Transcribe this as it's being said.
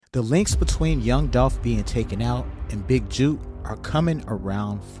The links between Young Dolph being taken out and Big Jook are coming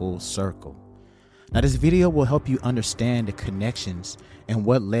around full circle. Now this video will help you understand the connections and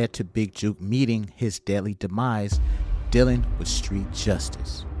what led to Big Jook meeting his deadly demise dealing with street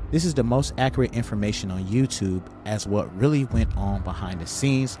justice. This is the most accurate information on YouTube as what really went on behind the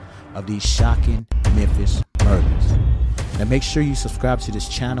scenes of these shocking Memphis murders. Now make sure you subscribe to this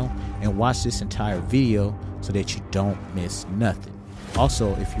channel and watch this entire video so that you don't miss nothing.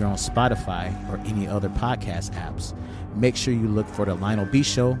 Also, if you're on Spotify or any other podcast apps, make sure you look for the Lionel B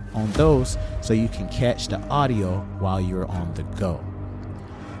Show on those so you can catch the audio while you're on the go.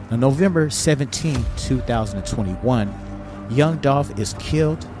 Now, November 17, 2021, Young Dolph is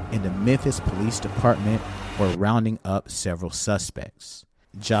killed in the Memphis Police Department for rounding up several suspects.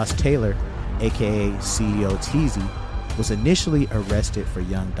 Josh Taylor, aka CEO Teasy, was initially arrested for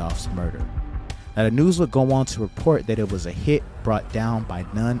Young Dolph's murder. Now the news would go on to report that it was a hit brought down by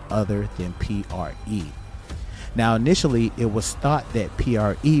none other than PRE. Now initially it was thought that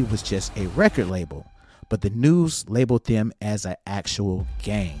PRE was just a record label, but the news labeled them as an actual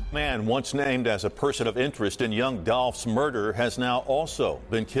gang. Man once named as a person of interest in Young Dolph's murder has now also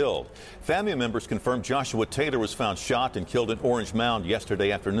been killed. Family members confirmed Joshua Taylor was found shot and killed in Orange Mound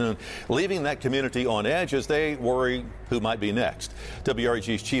yesterday afternoon, leaving that community on edge as they worry who might be next.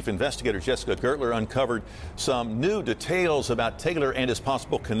 WREG's chief investigator Jessica Gertler uncovered some new details about Taylor and his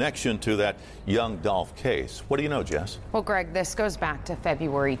possible connection to that Young Dolph case. What do you know, Jess? Well, Greg, this goes back to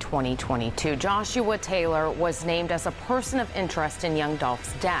February 2022. Joshua Taylor was named as a person of interest in Young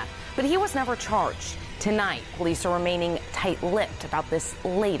Dolph's death, but he was never charged. Tonight, police are remaining tight-lipped about this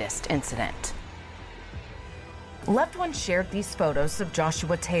latest incident. Loved ones shared these photos of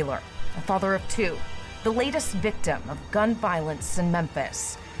Joshua Taylor, a father of two, the latest victim of gun violence in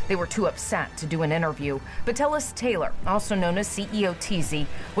Memphis. They were too upset to do an interview, but Tellis Taylor, also known as CEO Teasy,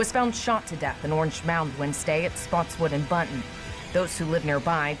 was found shot to death in Orange Mound Wednesday at Spotswood and Bunton. Those who live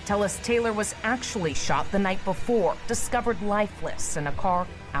nearby tell us Taylor was actually shot the night before, discovered lifeless in a car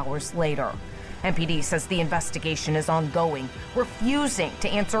hours later. MPD says the investigation is ongoing, refusing to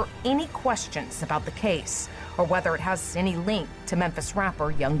answer any questions about the case or whether it has any link to Memphis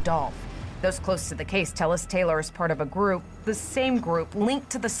rapper Young Dolph. Those close to the case tell us Taylor is part of a group, the same group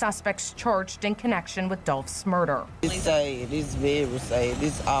linked to the suspects charged in connection with Dolph's murder. It's sad, it's very sad,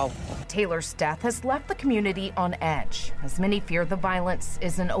 it's awful. Taylor's death has left the community on edge, as many fear the violence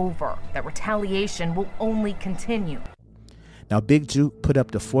isn't over, that retaliation will only continue. Now Big Jook put up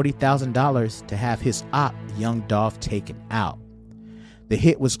the $40,000 to have his op Young Dolph taken out. The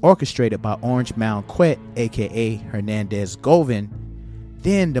hit was orchestrated by Orange Mound Quet, aka Hernandez Govin.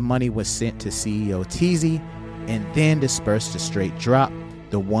 Then the money was sent to CEO Teasy and then dispersed to straight drop,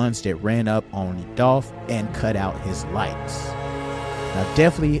 the ones that ran up on Dolph and cut out his lights. Now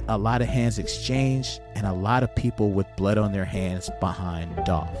definitely a lot of hands exchanged and a lot of people with blood on their hands behind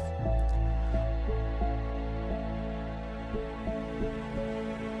Dolph.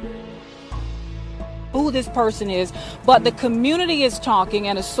 Who this person is, but the community is talking,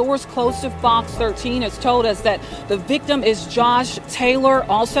 and a source close to Fox 13 has told us that the victim is Josh Taylor,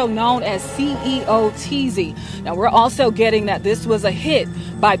 also known as CEO Teasy. Now we're also getting that this was a hit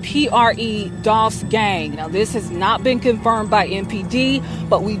by PRE Dolph's gang. Now this has not been confirmed by MPD,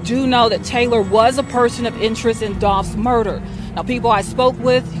 but we do know that Taylor was a person of interest in Dolph's murder. Now people I spoke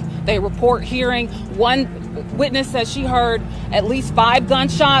with, they report hearing one witness says she heard at least 5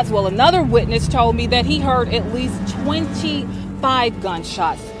 gunshots. Well, another witness told me that he heard at least 25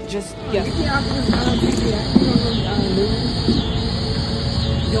 gunshots. Just, yes.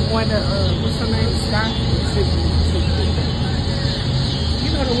 The one that, what's her name? Scott?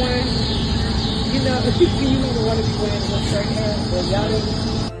 You know the one, you know the one that be wearing the straight hair, but y'all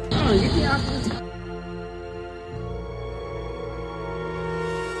didn't, you see how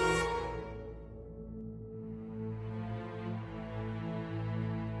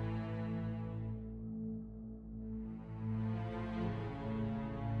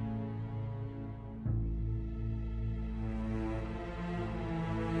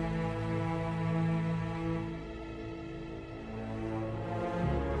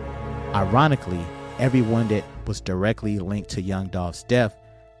Ironically, everyone that was directly linked to Young Dolph's death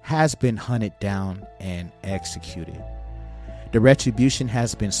has been hunted down and executed. The retribution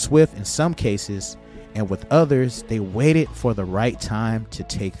has been swift in some cases, and with others, they waited for the right time to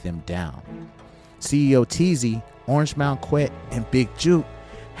take them down. CEO Teasy, Orange Mound Quet, and Big Jook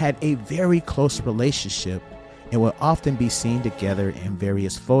had a very close relationship and would often be seen together in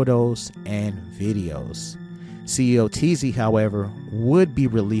various photos and videos. CEO Teasy, however, would be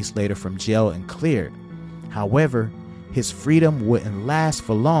released later from jail and cleared. However, his freedom wouldn't last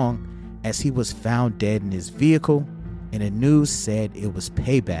for long, as he was found dead in his vehicle, and the news said it was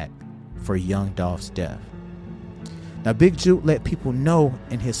payback for Young Dolph's death. Now, Big Jook let people know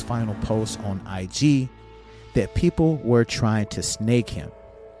in his final post on IG that people were trying to snake him.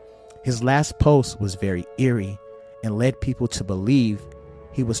 His last post was very eerie and led people to believe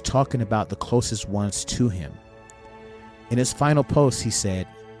he was talking about the closest ones to him. In his final post, he said,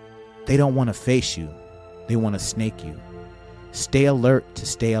 "They don't want to face you. They want to snake you. Stay alert to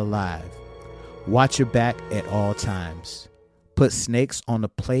stay alive. Watch your back at all times. Put snakes on the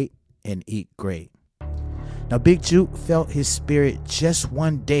plate and eat great." Now, Big Jook felt his spirit just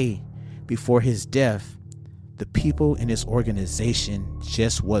one day before his death. The people in his organization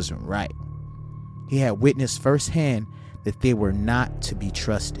just wasn't right. He had witnessed firsthand that they were not to be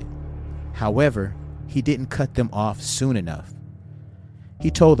trusted. However, he didn't cut them off soon enough. He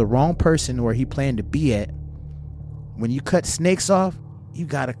told the wrong person where he planned to be at, "When you cut snakes off, you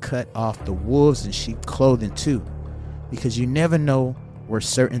gotta cut off the wolves in sheep clothing too, because you never know where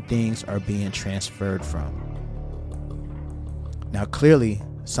certain things are being transferred from." Now, clearly,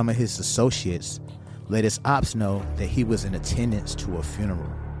 some of his associates let his ops know that he was in attendance to a funeral.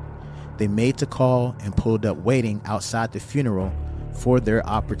 They made the call and pulled up waiting outside the funeral for their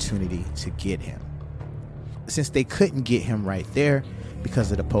opportunity to get him. Since they couldn't get him right there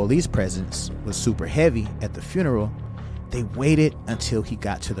because of the police presence was super heavy at the funeral, they waited until he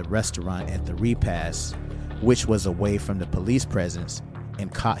got to the restaurant at the repast, which was away from the police presence,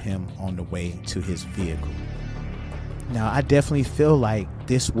 and caught him on the way to his vehicle. Now, I definitely feel like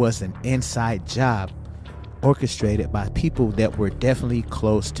this was an inside job orchestrated by people that were definitely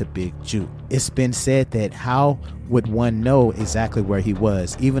close to Big Jook. It's been said that how would one know exactly where he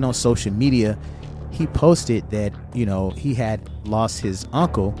was? Even on social media, he posted that, he had lost his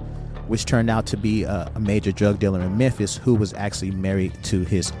uncle, which turned out to be a major drug dealer in Memphis, who was actually married to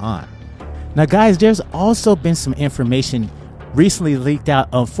his aunt. Now, guys, there's also been some information recently leaked out,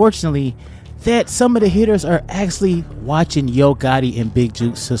 unfortunately, that some of the hitters are actually watching Yo Gotti and Big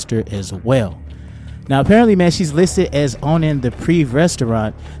Jook's sister as well. Now, apparently, man, she's listed as owning the Prive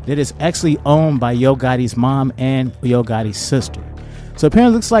restaurant that is actually owned by Yo Gotti's mom and Yo Gotti's sister. So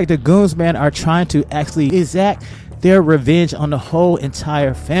apparently, it looks like the goons, man, are trying to actually exact their revenge on the whole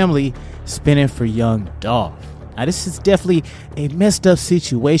entire family spinning for Young Dolph. Now, this is definitely a messed up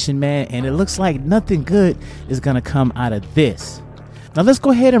situation, man, and it looks like nothing good is going to come out of this. Now, let's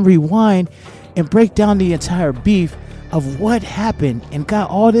go ahead and rewind and break down the entire beef of what happened and got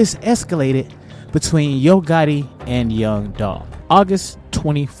all this escalated between Yo Gotti and Young Dolph. August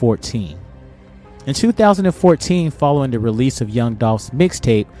 2014. In 2014, following the release of Young Dolph's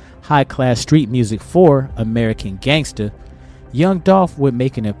mixtape, High Class Street Music 4, American Gangsta, Young Dolph would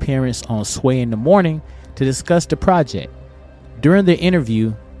make an appearance on Sway in the Morning to discuss the project. During the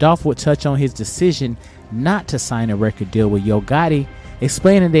interview, Dolph would touch on his decision not to sign a record deal with Yo Gotti,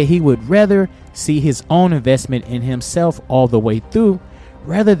 explaining that he would rather see his own investment in himself all the way through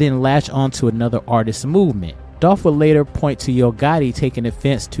rather than latch on to another artist's movement. Dolph would later point to Yo Gotti taking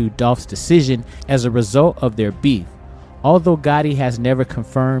offense to Dolph's decision as a result of their beef, although Gotti has never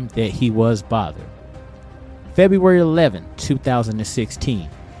confirmed that he was bothered. February 11, 2016.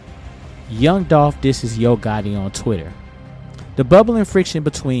 Young Dolph disses Yo Gotti on Twitter. The bubbling friction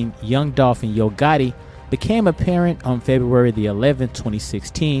between Young Dolph and Yo Gotti became apparent on February the 11th,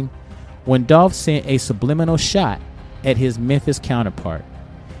 2016, when Dolph sent a subliminal shot at his Memphis counterpart.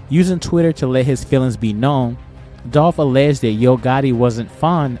 Using Twitter to let his feelings be known, Dolph alleged that Yo Gotti wasn't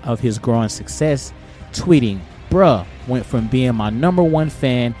fond of his growing success, tweeting, "Bruh went from being my #1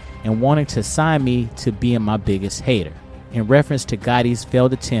 fan and wanting to sign me to being my biggest hater," in reference to Gotti's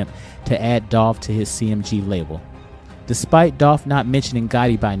failed attempt to add Dolph to his CMG label. Despite Dolph not mentioning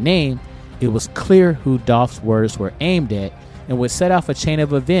Gotti by name, it was clear who Dolph's words were aimed at and would set off a chain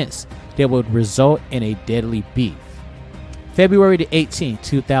of events that would result in a deadly beef. February the 18th,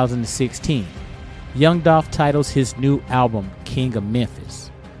 2016. Young Dolph titles his new album King of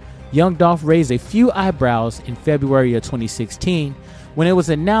Memphis. Young Dolph raised a few eyebrows in February of 2016 when it was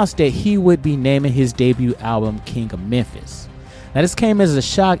announced that he would be naming his debut album King of Memphis. Now, this came as a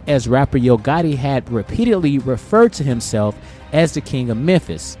shock, as rapper Yo Gotti had repeatedly referred to himself as the King of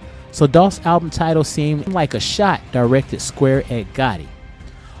Memphis, so Dolph's album title seemed like a shot directed square at Gotti.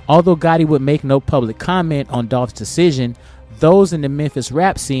 Although Gotti would make no public comment on Dolph's decision, those in the Memphis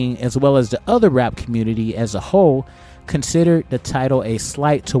rap scene, as well as the other rap community as a whole, considered the title a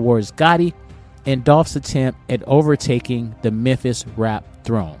slight towards Gotti and Dolph's attempt at overtaking the Memphis rap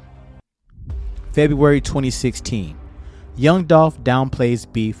throne. February 2016. Young Dolph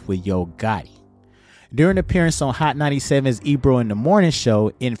downplays beef with Yo Gotti. During an appearance on Hot 97's Ebro in the Morning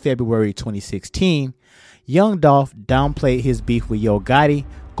show in February 2016, Young Dolph downplayed his beef with Yo Gotti,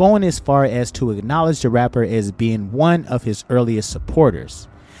 going as far as to acknowledge the rapper as being one of his earliest supporters.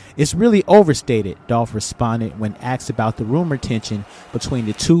 "It's really overstated," Dolph responded when asked about the rumored tension between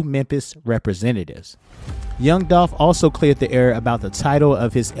the two Memphis representatives. Young Dolph also cleared the air about the title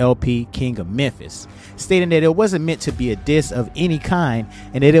of his LP, King of Memphis, stating that it wasn't meant to be a diss of any kind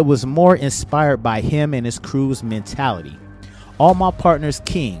and that it was more inspired by him and his crew's mentality. "All my partners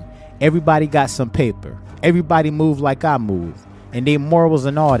king, everybody got some paper, everybody move like I move, and they morals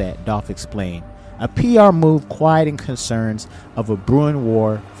and all that," Dolph explained. A PR move quieting concerns of a brewing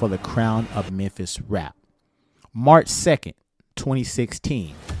war for the crown of Memphis rap. March 2nd,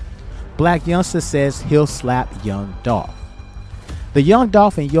 2016. Black Youngster says he'll slap Young Dolph. The Young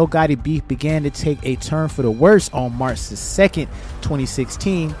Dolph and Yo Gotti beef began to take a turn for the worse on March 2nd,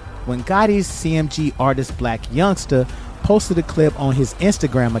 2016, when Gotti's CMG artist Black Youngster posted a clip on his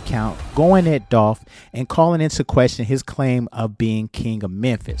Instagram account going at Dolph and calling into question his claim of being king of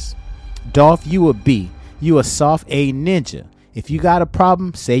Memphis. "Dolph, you a B. You a soft A ninja. If you got a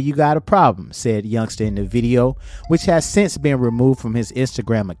problem, say you got a problem," said Youngster in the video, which has since been removed from his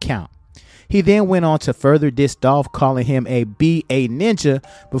Instagram account. He then went on to further diss Dolph, calling him a B, a ninja,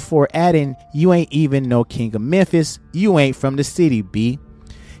 before adding, "You ain't even no king of Memphis. You ain't from the city, B."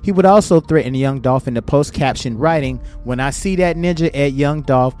 He would also threaten Young Dolph in the post caption, writing, "When I see that ninja at Young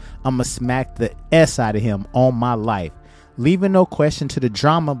Dolph, I'ma smack the S out of him on my life," leaving no question to the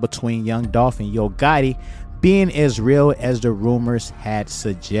drama between Young Dolph and Yo Gotti being as real as the rumors had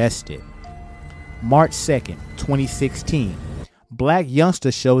suggested. March 2nd, 2016. Black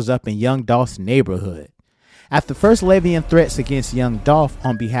Youngster shows up in Young Dolph's neighborhood. After first levying threats against Young Dolph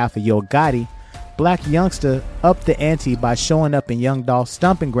on behalf of Yo Gotti, Black Youngster upped the ante by showing up in Young Dolph's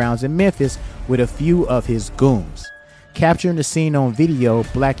stomping grounds in Memphis with a few of his goons. Capturing the scene on video,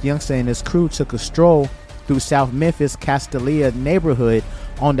 Black Youngster and his crew took a stroll through South Memphis' Castalia neighborhood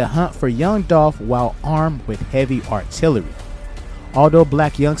on the hunt for Young Dolph while armed with heavy artillery. Although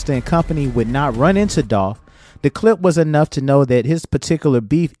Black Youngster and company would not run into Dolph, the clip was enough to know that his particular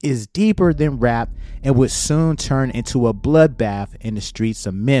beef is deeper than rap and would soon turn into a bloodbath in the streets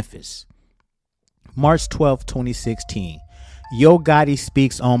of Memphis. March 12, 2016. Yo Gotti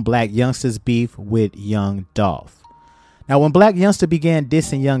speaks on Black Youngster's beef with Young Dolph. Now, when Black Youngster began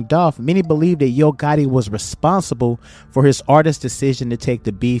dissing Young Dolph, many believed that Yo Gotti was responsible for his artist's decision to take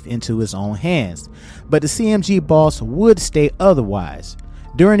the beef into his own hands, but the CMG boss would state otherwise.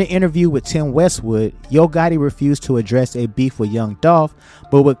 During an interview with Tim Westwood, Yo Gotti refused to address a beef with Young Dolph,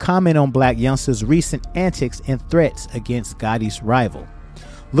 but would comment on Black Youngster's recent antics and threats against Gotti's rival.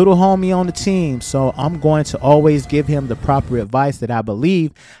 "Little homie on the team, so I'm going to always give him the proper advice that I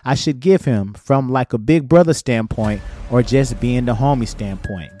believe I should give him from like a big brother standpoint or just being the homie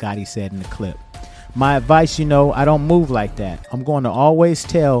standpoint," Gotti said in the clip. "My advice, I don't move like that. I'm going to always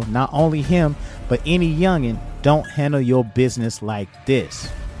tell not only him, but any youngin', don't handle your business like this."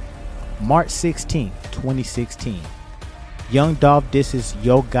 March 16, 2016. Young Dolph disses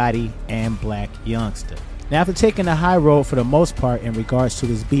Yo Gotti and Black Youngster. Now, after taking the high road for the most part in regards to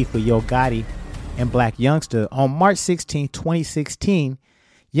his beef with Yo Gotti and Black Youngster, on March 16, 2016,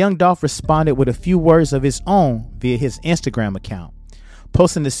 Young Dolph responded with a few words of his own via his Instagram account.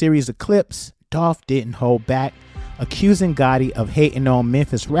 Posting a series of clips, Dolph didn't hold back, accusing Gotti of hating on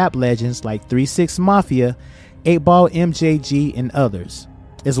Memphis rap legends like 3-6 Mafia, 8-Ball MJG, and others,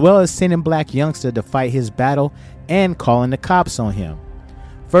 as well as sending Black Youngster to fight his battle and calling the cops on him.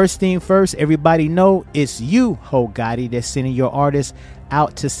 "First thing first, everybody know it's you, Ho Gotti, that's sending your artist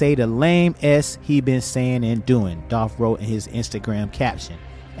out to say the lame S he been saying and doing," Dolph wrote in his Instagram caption,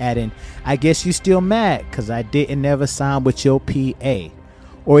 adding, "I guess you still mad cause I didn't never sign with your PA.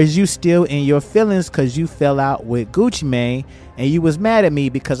 Or is you still in your feelings cause you fell out with Gucci Mane and you was mad at me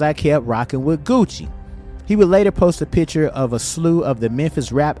because I kept rocking with Gucci." He would later post a picture of a slew of the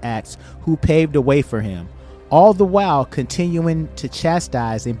Memphis rap acts who paved the way for him, all the while continuing to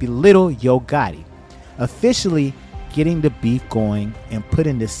chastise and belittle Yo Gotti, officially getting the beef going and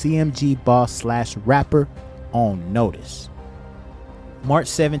putting the CMG boss / rapper on notice. March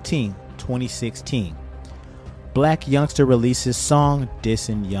 17, 2016. Black Youngster releases song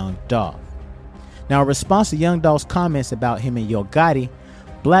dissing Young Dolph. Now, in response to Young Dolph's comments about him and Yo Gotti,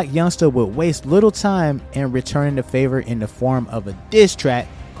 Black Youngster would waste little time in returning the favor in the form of a diss track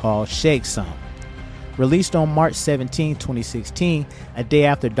called Shake Some. Released on March 17, 2016, a day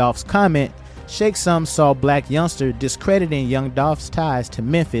after Dolph's comment, Shake Some saw Black Youngster discrediting Young Dolph's ties to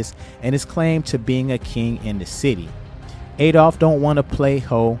Memphis and his claim to being a king in the city. "Adolph don't want to play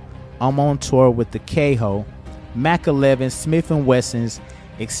ho, I'm on tour with the K-Ho, Mac 11, Smith & Wesson's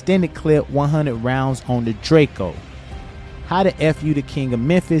extended clip 100 rounds on the Draco. How the F you the king of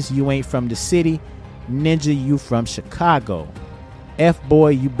Memphis, you ain't from the city, ninja you from Chicago. F boy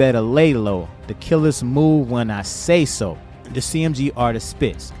you better lay low, the killers move when I say so, the CMG artist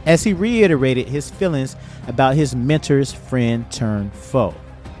spits, as he reiterated his feelings about his mentor's friend turned foe.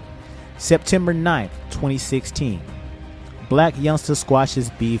 September 9th, 2016. Black youngster squashes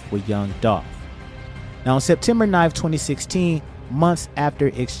beef with Young Dolph. Now on September 9th, 2016, months after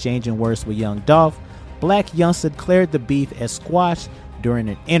exchanging words with Young Dolph, Black youngster declared the beef as squashed during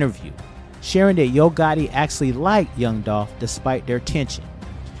an interview, sharing that Yo Gotti actually liked Young Dolph despite their tension.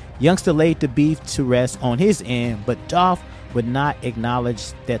 Youngster laid the beef to rest on his end, but Dolph would not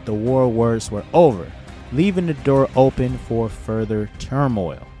acknowledge that the war words were over, leaving the door open for further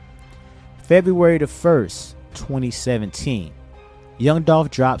turmoil. February the 1st, 2017. Young Dolph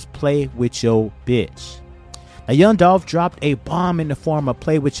drops Play With Yo Bitch. Now, Young Dolph dropped a bomb in the form of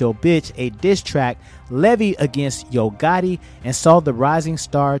Play With Yo Bitch, a diss track levied against Yo Gotti, and saw the rising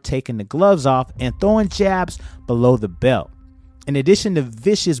star taking the gloves off and throwing jabs below the belt. In addition to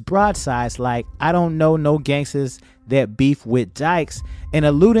vicious broadsides like I don't know no gangsters that beef with dykes and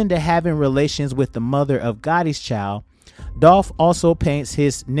alluding to having relations with the mother of Gotti's child, Dolph also paints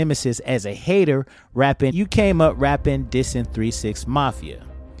his nemesis as a hater, rapping, "You came up rapping, dissing 3-6 Mafia."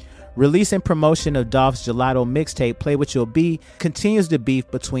 Release and promotion of Dolph's gelato mixtape, Play With Your B, continues the beef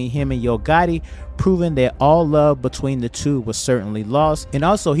between him and Yo Gotti, proving that all love between the two was certainly lost. And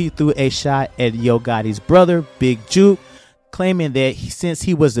also he threw a shot at Yo Gotti's brother, Big Jook, claiming that since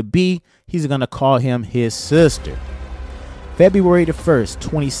he was a B, he's going to call him his sister. February the 1st,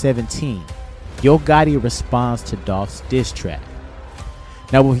 2017. Yo Gotti responds to Dolph's diss track.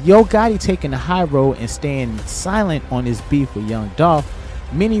 Now, with Yo Gotti taking the high road and staying silent on his beef with Young Dolph,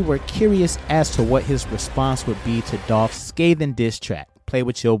 many were curious as to what his response would be to Dolph's scathing diss track, Play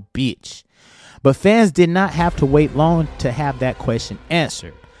With Your Bitch. But fans did not have to wait long to have that question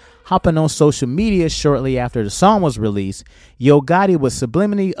answered. Hopping on social media shortly after the song was released, Yo Gotti would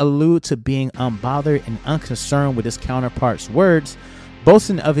subliminally allude to being unbothered and unconcerned with his counterpart's words,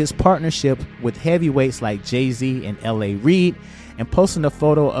 boasting of his partnership with heavyweights like Jay-Z and L.A. Reid, and posting a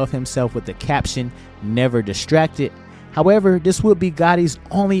photo of himself with the caption, "Never distracted." However, this would be Gotti's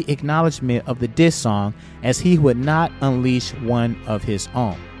only acknowledgement of the diss song, as he would not unleash one of his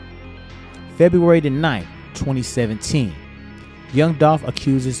own. February the 9th, 2017. Young Dolph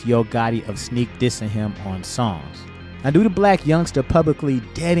accuses Yo Gotti of sneak dissing him on songs. Now, due to Black youngster publicly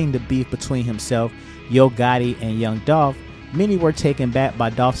deading the beef between himself, Yo Gotti, and Young Dolph, many were taken back by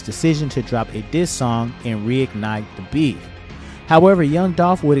Dolph's decision to drop a diss song and reignite the beef. However, Young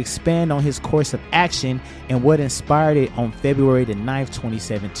Dolph would expand on his course of action and what inspired it on February the 9th,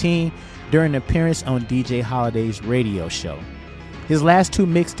 2017, during an appearance on DJ Holiday's radio show. His last two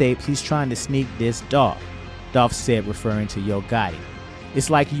mixtapes, he's trying to sneak diss Dolph, Dolph said, referring to Yo Gotti. "It's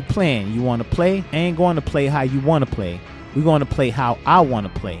like you playing. You want to play? I ain't going to play how you want to play. We're going to play how I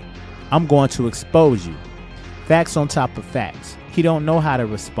want to play. I'm going to expose you." Facts on top of facts. He don't know how to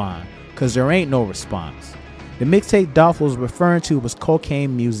respond, cause there ain't no response. The mixtape Dolph was referring to was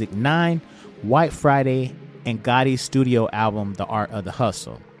Cocaine Music 9, White Friday, and Gotti's studio album The Art of the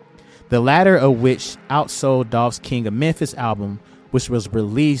Hustle, the latter of which outsold Dolph's King of Memphis album, which was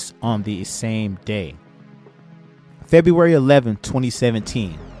released on the same day. February 11,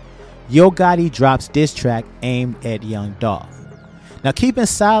 2017. Yo Gotti drops diss track aimed at Young Dolph. Now, keeping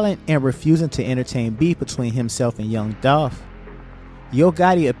silent and refusing to entertain beef between himself and Young Dolph, Yo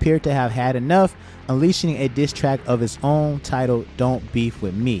Gotti appeared to have had enough, unleashing a diss track of his own titled "Don't Beef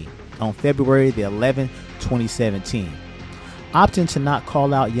With Me" on February the 11th, 2017. Opting to not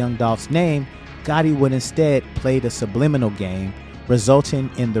call out Young Dolph's name, Gotti would instead play the subliminal game, resulting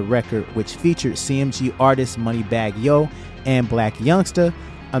in the record, which featured CMG artists Moneybagg Yo and Black youngster,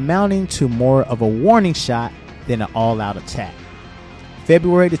 amounting to more of a warning shot than an all-out attack.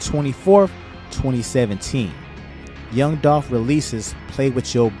 February the 24th, 2017. Young Dolph releases Play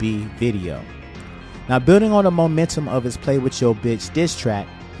With Yo B video. Now, building on the momentum of his Play With Yo Bitch diss track,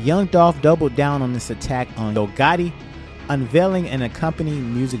 Young Dolph doubled down on this attack on Yo Gotti, unveiling an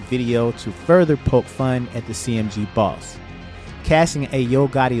accompanying music video to further poke fun at the CMG boss. Casting a Yo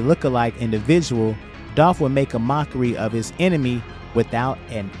Gotti lookalike individual, Dolph would make a mockery of his enemy without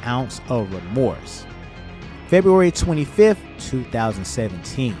an ounce of remorse. February 25th,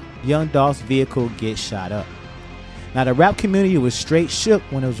 2017. Young Dolph's vehicle gets shot up. Now, the rap community was straight shook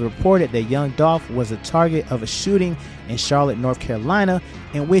when it was reported that Young Dolph was the target of a shooting in Charlotte, North Carolina,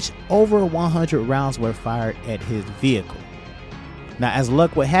 in which over 100 rounds were fired at his vehicle. Now, as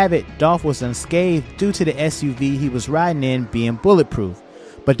luck would have it, Dolph was unscathed due to the SUV he was riding in being bulletproof,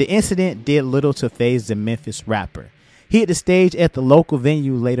 but the incident did little to faze the Memphis rapper. He hit the stage at the local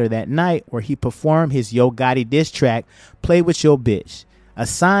venue later that night where he performed his Yo Gotti diss track, Play With Your Bitch, a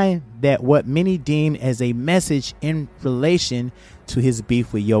sign that what many deemed as a message in relation to his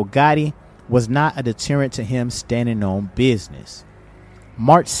beef with Yo Gotti was not a deterrent to him standing on business.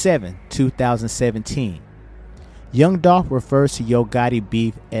 March 7, 2017. Young Dolph refers to Yo Gotti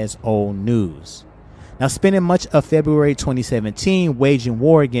beef as old news. Now, spending much of February 2017 waging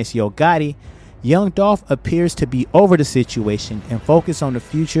war against Yo Gotti, Young Dolph appears to be over the situation and focus on the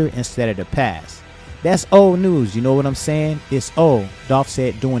future instead of the past. That's old news, you know what I'm saying? It's old, Dolph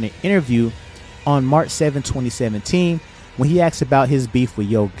said during an interview on March 7, 2017, when he asked about his beef with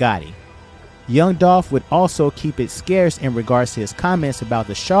Yo Gotti. Young Dolph would also keep it scarce in regards to his comments about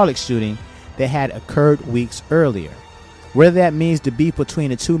the Charlotte shooting that had occurred weeks earlier. Whether that means the beef between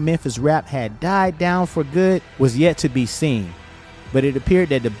the two Memphis rap had died down for good was yet to be seen, but it appeared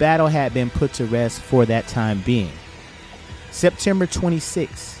that the battle had been put to rest for that time being. September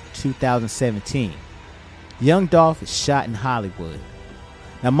 26, 2017. Young Dolph is shot in Hollywood.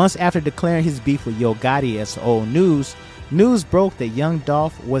 Now, months after declaring his beef with Yo Gotti as old news, news broke that Young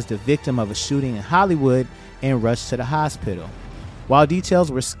Dolph was the victim of a shooting in Hollywood and rushed to the hospital. While details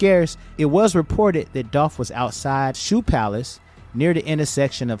were scarce, it was reported that Dolph was outside Shoe Palace near the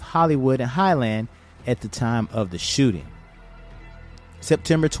intersection of Hollywood and Highland at the time of the shooting.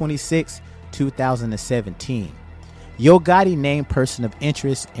 September 26, 2017. Yo Gotti named person of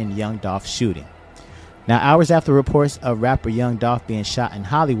interest in Young Dolph shooting. Now, hours after reports of rapper Young Dolph being shot in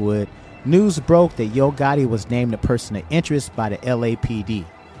Hollywood, news broke that Yo Gotti was named a person of interest by the LAPD.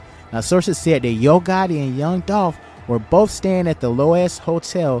 Now, sources said that Yo Gotti and Young Dolph were both staying at the Loas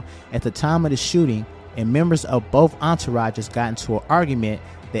Hotel at the time of the shooting, and members of both entourages got into an argument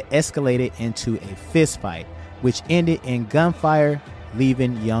that escalated into a fist fight, which ended in gunfire,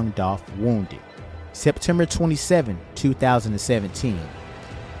 leaving Young Dolph wounded. September 27, 2017.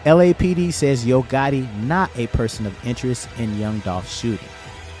 LAPD says Yo Gotti not a person of interest in Young Dolph shooting.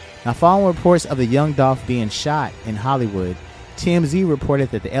 Now, following reports of the Young Dolph being shot in Hollywood, TMZ reported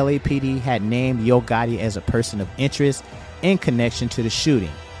that the LAPD had named Yo Gotti as a person of interest in connection to the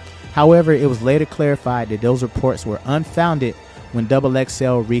shooting. However, it was later clarified that those reports were unfounded when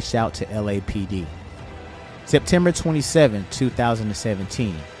XXL reached out to LAPD. September 27,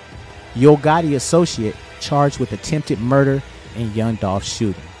 2017. Yo Gotti associate charged with attempted murder in Young Dolph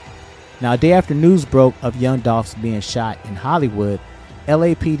shooting. Now, a day after news broke of Young Dolph's being shot in Hollywood,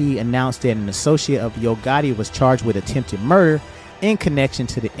 LAPD announced that an associate of Yo Gotti was charged with attempted murder in connection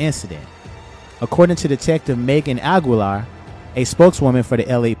to the incident. According to Detective Megan Aguilar, a spokeswoman for the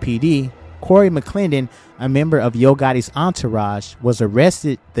LAPD, Corey McClendon, a member of Yo Gotti's entourage, was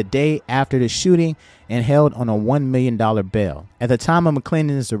arrested the day after the shooting and held on a $1 million bail. At the time of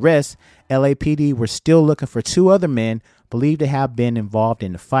McClendon's arrest, LAPD were still looking for two other men believed to have been involved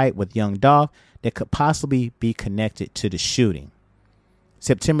in the fight with Young Dolph that could possibly be connected to the shooting.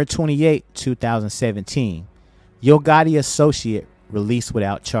 September 28, 2017. Yo Gotti associate released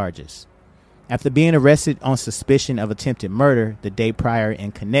without charges. After being arrested on suspicion of attempted murder the day prior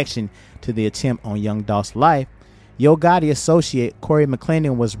in connection to the attempt on Young Dolph's life, Yo Gotti associate Corey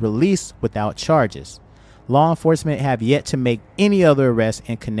McClendon was released without charges. Law enforcement have yet to make any other arrests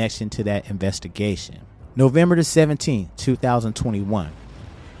in connection to that investigation. November 17, 2021.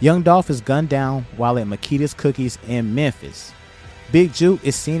 Young Dolph is gunned down while at Makita's Cookies in Memphis. Big Jook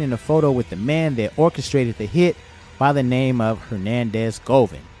is seen in a photo with the man that orchestrated the hit by the name of Hernandez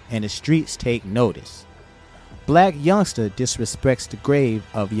Govan, and the streets take notice. Black youngster disrespects the grave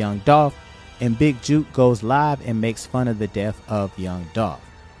of Young Dolph, and Big Jook goes live and makes fun of the death of Young Dolph.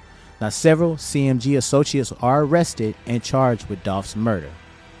 Now, several CMG associates are arrested and charged with Dolph's murder.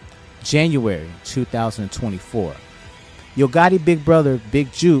 January 2024. Yo Gotti big brother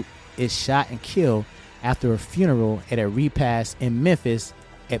Big Jook is shot and killed after a funeral at a repast in Memphis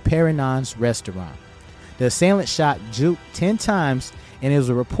at Perinon's restaurant. The assailant shot Jook 10 times, and it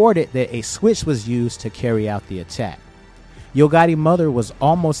was reported that a switch was used to carry out the attack. Yo Gotti's mother was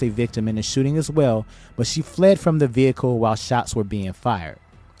almost a victim in the shooting as well, but she fled from the vehicle while shots were being fired.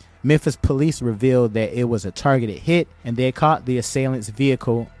 Memphis police revealed that it was a targeted hit, and they caught the assailant's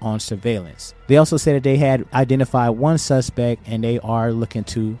vehicle on surveillance. They also said that they had identified one suspect, and they are looking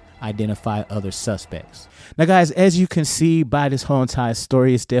to identify other suspects. Now, guys, as you can see by this whole entire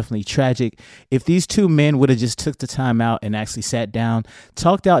story, it's definitely tragic. If these two men would have just took the time out and actually sat down,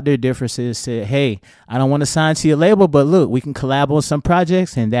 talked out their differences, said, hey, I don't want to sign to your label, but look, we can collab on some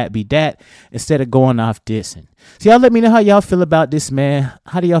projects and that be that, instead of going off dissing. So y'all let me know how y'all feel about this, man.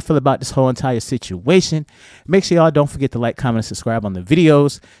 How do y'all feel about this whole entire situation? Make sure y'all don't forget to like, comment, and subscribe on the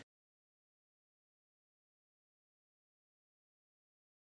videos.